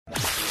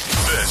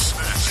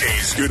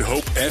This is Good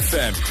Hope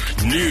FM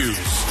News.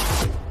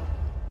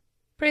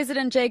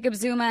 President Jacob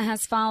Zuma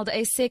has filed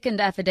a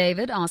second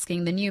affidavit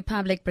asking the new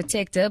public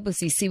protector,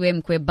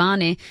 Busisiwe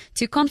Mkhwebane,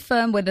 to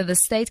confirm whether the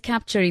state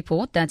capture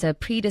report that her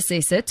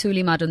predecessor,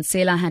 Thuli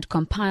Madonsela, had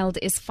compiled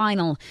is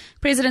final.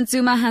 President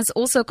Zuma has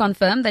also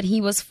confirmed that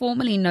he was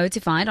formally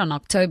notified on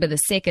October the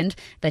 2nd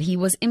that he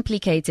was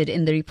implicated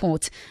in the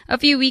report. A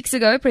few weeks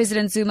ago,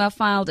 President Zuma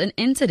filed an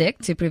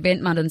interdict to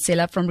prevent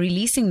Madonsela from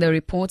releasing the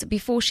report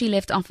before she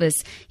left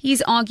office.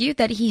 He's argued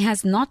that he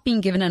has not been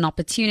given an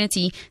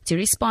opportunity to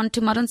respond to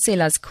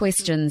Madonsela's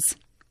questions.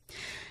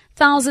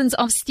 Thousands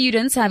of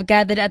students have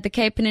gathered at the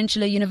Cape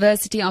Peninsula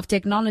University of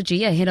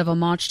Technology ahead of a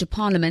march to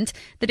Parliament.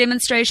 The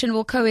demonstration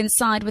will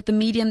coincide with the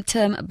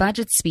medium-term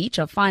budget speech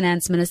of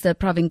Finance Minister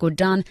Pravin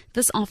Gordhan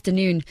this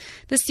afternoon.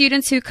 The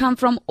students, who come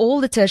from all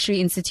the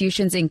tertiary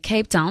institutions in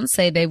Cape Town,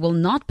 say they will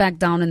not back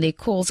down on their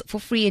calls for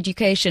free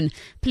education.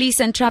 Police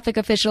and traffic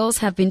officials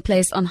have been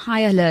placed on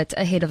high alert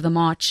ahead of the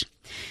march.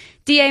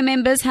 DA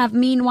members have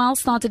meanwhile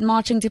started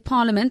marching to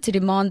Parliament to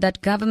demand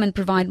that government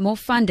provide more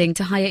funding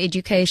to higher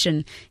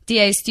education.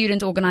 DA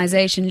student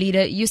organisation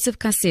leader Yusuf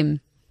Kasim.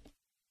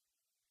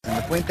 And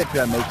the point that we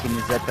are making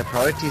is that the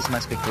priorities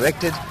must be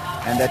corrected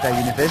and that our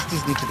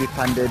universities need to be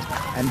funded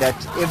and that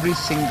every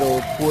single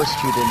poor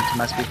student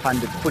must be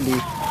funded fully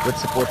with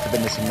support for the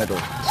missing middle.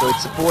 So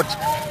it's support,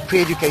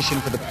 free education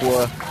for the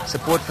poor,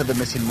 support for the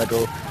missing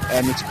middle,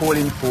 and it's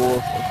calling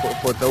for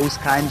those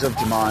kinds of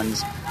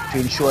demands to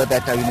ensure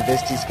that our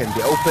universities can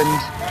be opened,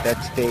 that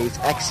there is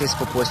access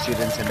for poor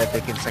students and that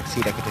they can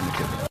succeed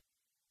academically.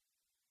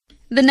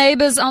 The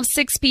neighbours of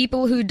 6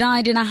 people who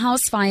died in a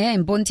house fire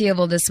in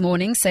Bonteheuwel this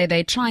morning say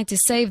they tried to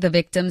save the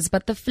victims,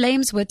 but the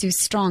flames were too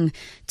strong.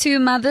 2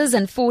 mothers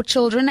and 4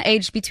 children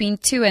aged between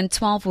 2 and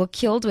 12 were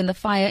killed when the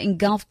fire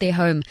engulfed their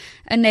home.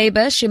 A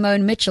neighbour,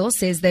 Shimon Mitchell,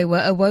 says they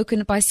were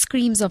awoken by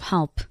screams of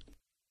help.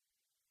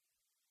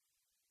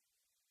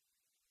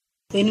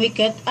 When we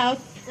get out,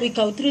 we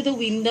go through the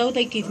window,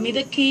 they give me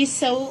the keys,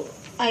 so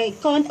I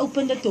can't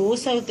open the door,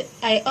 so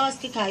I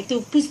asked the guy to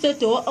push the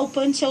door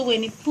open, so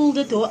when he pulled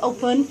the door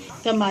open,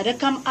 the mother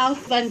come out,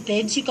 and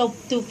then she go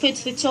to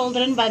fetch the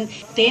children, but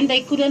then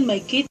they couldn't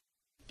make it.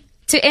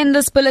 To end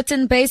this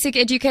bulletin, Basic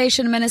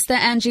Education Minister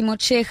Angie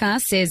Motshekga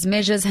says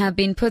measures have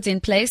been put in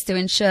place to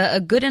ensure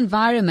a good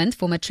environment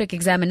for matric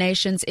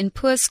examinations in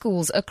poor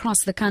schools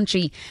across the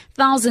country.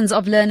 Thousands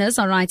of learners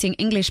are writing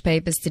English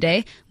papers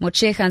today.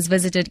 Motshekga has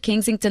visited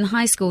Kensington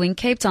High School in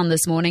Cape Town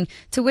this morning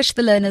to wish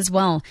the learners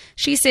well.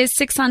 She says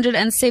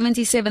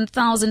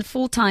 677,000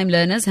 full-time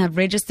learners have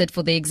registered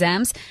for the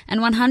exams and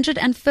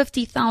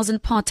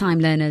 150,000 part-time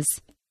learners.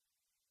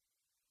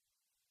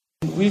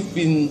 We've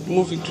been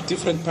moving to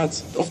different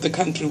parts of the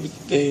country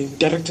with the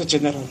Director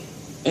General.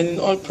 And in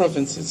all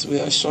provinces, we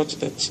are assured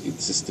that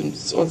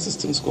all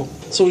systems go.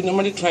 So we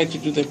normally try to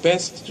do the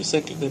best to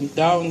settle them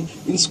down.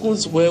 In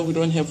schools where we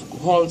don't have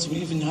halls, we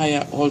even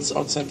hire halls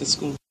outside the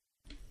school.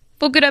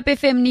 For Good Hope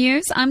FM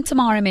News, I'm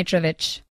Tamara Mitrovic.